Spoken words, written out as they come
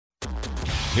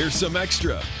Here's some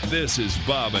extra. This is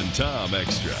Bob and Tom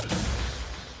Extra.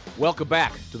 Welcome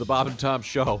back to the Bob and Tom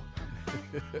Show.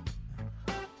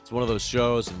 It's one of those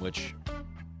shows in which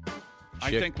I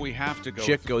think we have to go.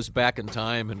 Chick goes back in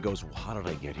time and goes, well, how did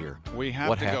I get here? What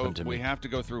happened to me? We have to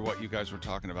go through what you guys were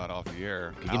talking about off the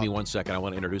air. Give me 1 second. I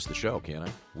want to introduce the show, can I?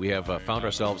 We have found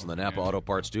ourselves in the Napa Auto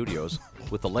Parts Studios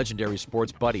with the legendary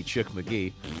sports buddy, Chick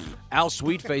McGee. Al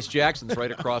Sweetface Jackson's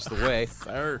right across the way.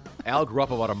 Sir. Al grew up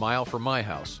about a mile from my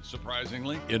house.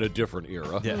 Surprisingly. In a different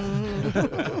era. Yeah.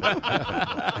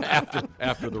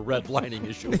 after the redlining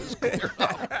issue was cleared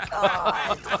up.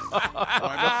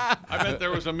 I bet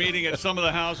there was a meeting at some of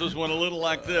the houses went a little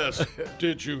like this.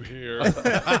 Did you hear?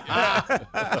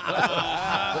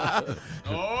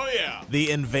 Oh, yeah.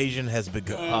 The invasion has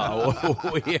begun.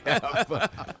 We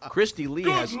have Christy Lee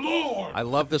has. Lord. I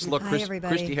love this look. Hi,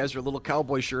 everybody. Christy has her little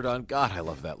cowboy shirt on. God, I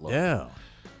love that look. Yeah.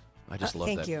 I just love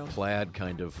thank that you. plaid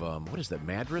kind of, what is that,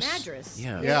 madras? Madras.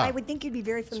 Yeah. I would think you'd be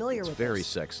very familiar with very this.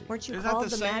 sexy. Weren't you Is that called the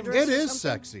the same? madras? It or is something?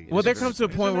 sexy. Well, there comes to a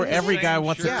point where every guy same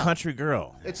wants shirt? a country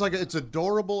girl. It's like it's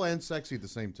adorable and sexy at the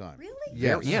same time. Really?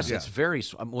 Yes, Yeah. it's very.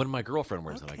 When my girlfriend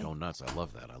wears it, I go nuts. I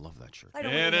love that. I love that shirt. I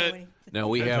don't Hit really know it. any. Now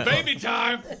we have Baby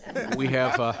time. we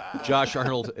have Josh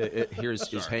Arnold here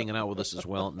is hanging out with us as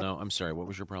well. No, I'm sorry. What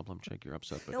was your problem, Chick? You're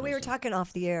upset. No, we were talking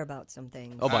off the air about some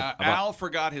things. Oh, about Al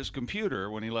forgot his computer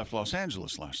when he left Los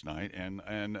Angeles last night, and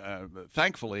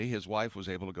thankfully his wife was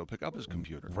able to go pick up his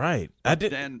computer. Right. I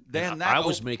did. Then that I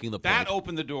was making the that point.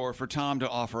 opened the door for Tom to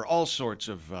offer all sorts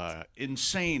of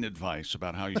insane advice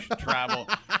about how you should travel.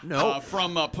 No.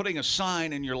 From putting a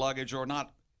sign in your luggage or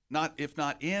not if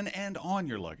not in and on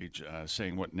your luggage,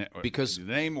 saying what Because the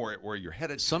name where you're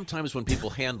headed. Sometimes when people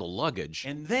handle luggage,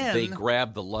 And then- they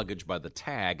grab the luggage by the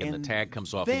tag, and the tag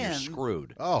comes off, and then- you're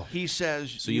screwed. Oh, He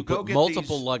says, So you go put get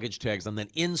multiple these- luggage tags, and then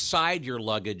inside your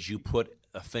luggage you put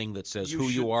a thing that says who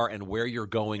you are and where you're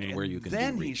going and where you can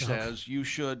Then be he reached. says you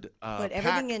should Put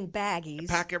everything in baggies.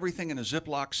 pack everything in a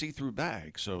Ziploc see-through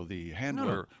bag, so the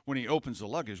handler, when he opens the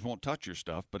luggage, won't touch your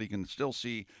stuff, but he can still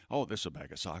see. Oh, this is a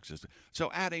bag of socks.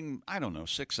 So adding, I don't know,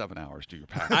 6-7 hours to your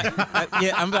pack.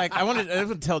 I'm like, I want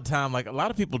to tell Tom, like, a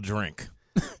lot of people drink.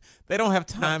 They don't have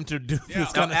time to do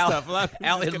this kind of Al, stuff. A lot of people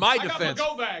Al, just in get- my I got my defense,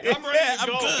 go bag. I'm ready to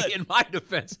go. good. In my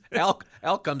defense,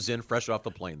 Al comes in fresh off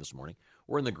the plane this morning.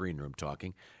 We're in the green room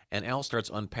talking, and Al starts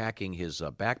unpacking his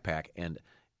backpack, and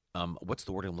what's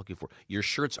the word I'm looking for? Your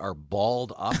shirts are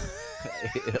balled up,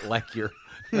 like you're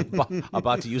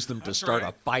about to use them to start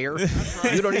a fire.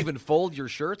 You don't even fold your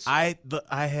shirts.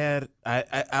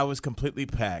 I was completely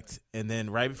packed, and then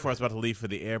right before I was about to leave for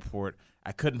the airport,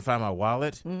 I couldn't find my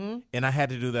wallet, and I had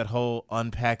to do that whole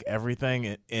unpack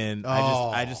everything, and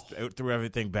I just threw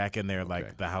everything back in there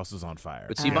like the house was on fire.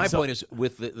 But see, my point is,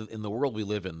 in the world we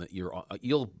live in, that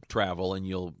you'll travel and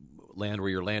you'll land where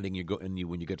you're landing. You go and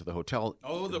when you get to the hotel.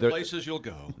 Oh, the places you'll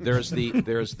go. There's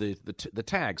the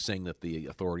tag saying that the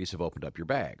authorities have opened up your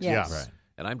bags. Yes. Right.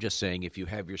 And I'm just saying, if you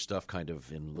have your stuff kind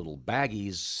of in little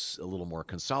baggies, a little more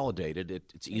consolidated,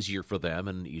 it's easier for them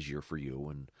and easier for you.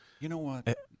 And You know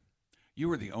what? You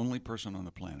are the only person on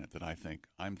the planet that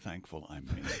I'm thankful I'm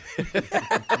me.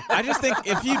 I just think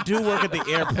if you do work at the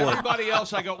airport, Everybody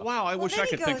else, I go, wow, I wish then I he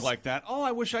could think goes- like that. Oh,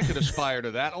 I wish I could aspire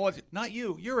to that. Oh, not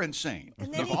you. You're insane.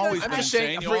 And then You've he always goes- been I'm just insane.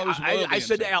 saying, You always will I be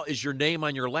said to insane. Al, is your name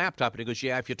on your laptop? And he goes,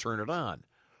 yeah, if you turn it on.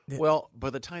 Well, by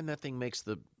the time that thing makes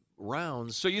the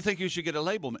rounds, So you think you should get a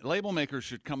label? Label makers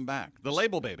should come back. The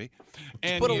label baby.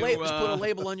 And just you, put a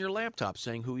label on your laptop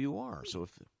saying who you are. So if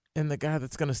and the guy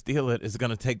that's going to steal it is going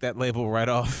to take that label right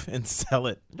off and sell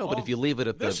it. no, but if you leave it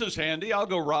at This is handy. I'll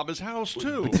go rob his house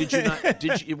too. did you not?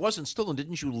 It wasn't stolen.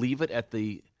 Didn't you leave it at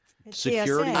the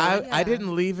security? TSA. I Yeah.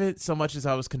 didn't leave it so much as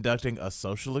I was conducting a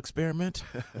social experiment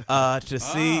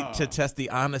to test the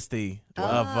honesty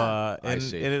of and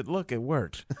see. it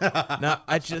worked. Now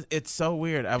it's so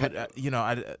weird. I would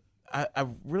I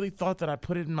really thought that I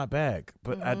put it in my bag,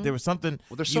 but there was something.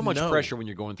 Well, there's so much pressure when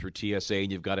you're going through TSA,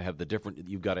 and you've got to have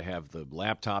you've got to have the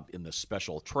laptop in the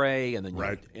special tray, and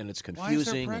then and it's confusing. Why is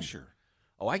there and- pressure?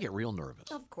 oh, I get real nervous.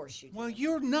 Of course you do. Well,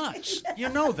 you're nuts. You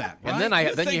know that, right? And then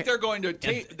you think you- they're going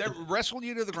to wrestle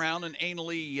you to the ground and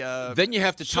anally Then you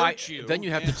have to tie. search you. Then you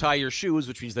have to tie your shoes,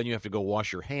 which means then you have to go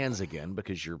wash your hands again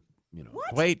because you're.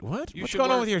 Wait, what? You What's should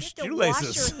going on wear- with your You have to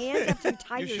shoelaces? wash your hands after you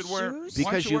tie You your should wear- shoes? Why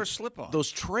don't Because you wear slip-ons?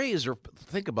 those trays are.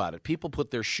 Think about it. People put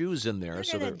their shoes in there, You're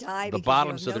so gonna that die the because you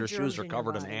bottoms have of no their germs shoes are in your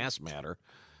covered in body. ass matter.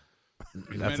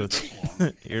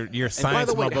 Your And by science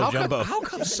the way, mumbo jumbo. how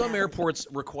come some airports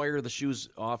require the shoes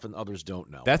off and others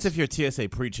don't now? That's if you're TSA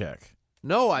pre-check.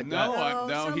 no, No,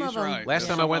 some he's of 'em. right. Last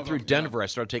time I Some went of through them, yeah. Denver, I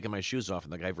started taking my shoes off,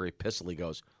 and the guy very pissily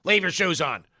goes, "Leave your shoes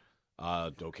on."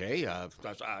 Okay.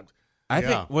 I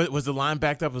Yeah. think was the line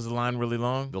backed up? Was the line really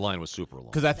long? The line was super long.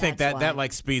 Because I think That's that why.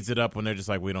 like speeds it up when they're just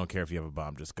like, we don't care if you have a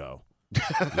bomb, just go.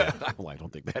 Well, I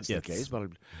don't think that's Yes. the case, but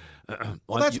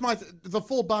Well, that's the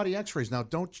full body X-rays. Now,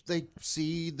 don't they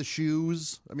see the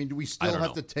shoes? I mean, do we still don't have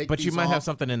know. to take? But you these might have off?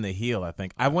 something in the heel. I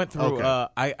think I went through. Okay.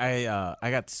 I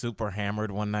got super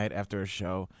hammered one night after a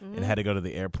show and had to go to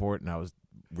the airport, and I was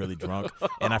really drunk,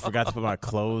 and I forgot to put my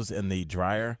clothes in the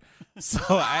dryer, so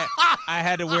I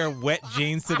had to wear wet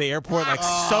jeans to the airport, like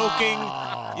soaking.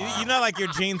 You know, like your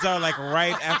jeans are like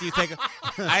right after you take.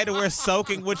 I had to wear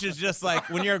soaking, which is just like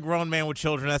when you're a grown man with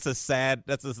children. That's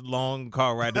a long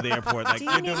car ride to the airport. Like Do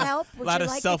you you're need doing help? a Would lot you of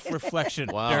like it? self-reflection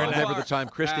wow. I during that. remember the time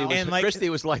Christy was, And, like- Christy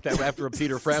was like that after a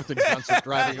Peter Frampton concert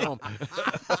driving home.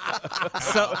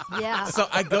 So Yeah. so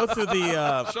I go through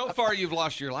the. So far, you've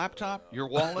lost your laptop, your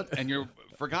wallet, and you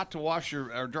forgot to wash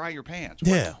or dry your pants.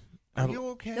 Yeah. Are you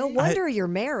okay? No wonder you're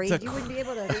married. It's a- You wouldn't be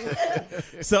able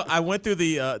to. So I went through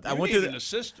the. I You went need through an the.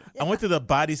 assistant. I went through the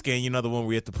body scan. You know, the one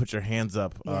where you have to put your hands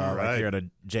up, like right. you're at a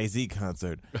Jay-Z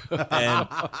concert, and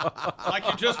Like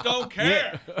you just don't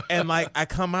care. and like I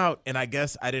come out, and I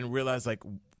guess I didn't realize like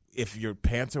if your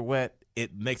pants are wet,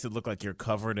 it makes it look like you're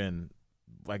covered in,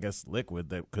 I guess,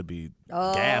 liquid that could be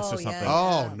gas or yeah. something.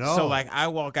 Oh no! So like I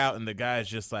walk out, and the guy's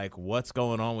just like, "What's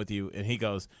going on with you?" And he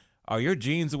goes, "Are your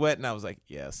jeans wet?" And I was like,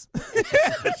 "Yes."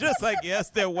 Just like, yes,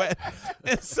 they're wet.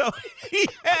 And so he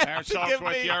had to give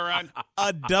me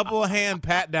a double hand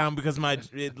pat down because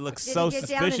it looks Did so he get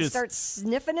down and suspicious. start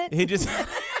sniffing it? He just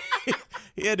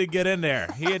he had to get in there.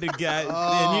 He had to get,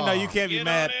 and you know you can't be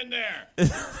mad. in there.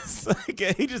 It's like,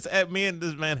 he just me and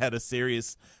this man had a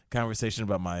serious conversation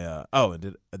about my.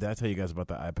 Did I tell you guys about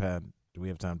the iPad? Do we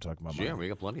have time to talk about? Yeah, mine? we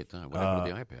got plenty of time. What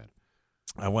happened with the iPad?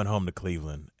 I went home to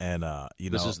Cleveland, and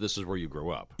This is where you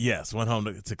grow up. Yes, went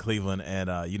home to Cleveland, and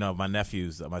my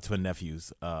nephews, my twin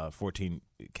nephews, 14,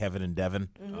 Kevin and Devin,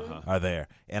 are there.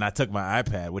 And I took my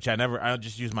iPad, which I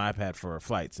just use my iPad for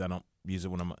flights. I don't use it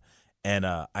when I'm. And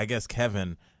I guess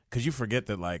Kevin, because you forget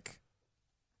that like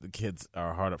the kids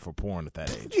are hard up for porn at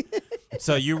that age.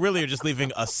 So you really are just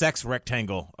leaving a sex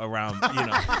rectangle around,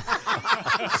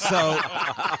 So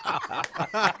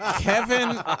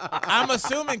Kevin, I'm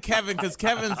assuming Kevin, because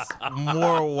Kevin's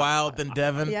more wild than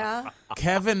Devin. Yeah.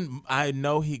 Kevin, I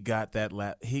know he got that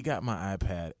he got my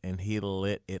iPad and he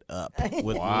lit it up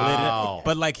with Wow.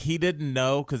 but like he didn't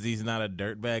know because he's not a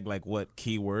dirtbag like what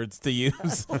keywords to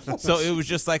use. So it was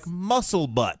just like muscle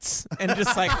butts and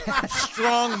just like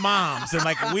strong moms and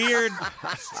like weird.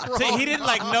 So he didn't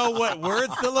like know what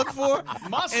words to look for.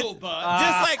 Muscle butt.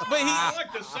 Just like, but I he.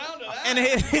 like the sound of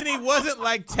that. And he wasn't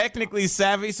like technically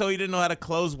savvy, so he didn't know how to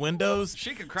close windows.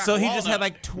 She could crack so a he just had walnut.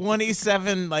 like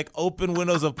 27 like open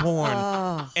windows of porn.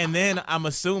 And then I'm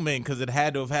assuming because it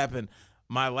had to have happened,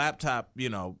 my laptop,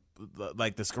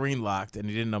 like the screen locked, and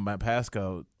he didn't know my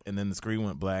passcode, and then the screen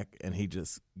went black, and he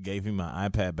just gave me my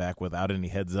iPad back without any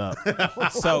heads up.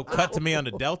 So cut to me on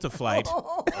the Delta flight.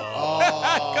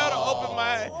 I gotta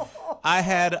open I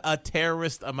had a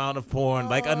terrorist amount of porn,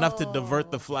 like enough to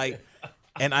divert the flight.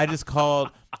 And I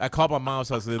called my mom's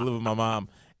house. They live with my mom.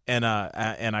 And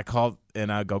I called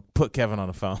and I go, put Kevin on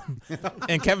the phone.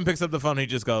 And Kevin picks up the phone and he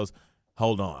just goes,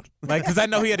 hold on. Like, because I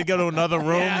know he had to go to another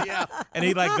room. And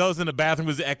he like goes in the bathroom,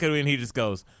 was echoing, and he just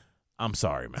goes, I'm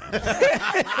sorry, man.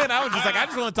 And I was just like, I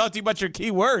just want to talk to you about your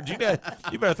key words. You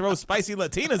better throw spicy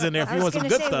Latinas in there if I you was want some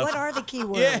going to good say, stuff. what are the key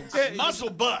words? Yeah. Muscle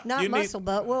butt. Not You need- muscle,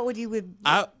 but what would you would?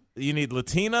 You need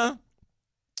Latina.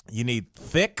 You need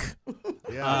thick.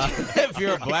 Yeah. If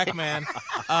you're a black man,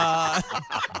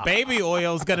 baby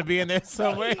oil is going to be in there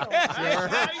somewhere.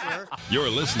 You're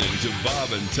listening to Bob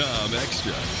and Tom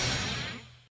Extra.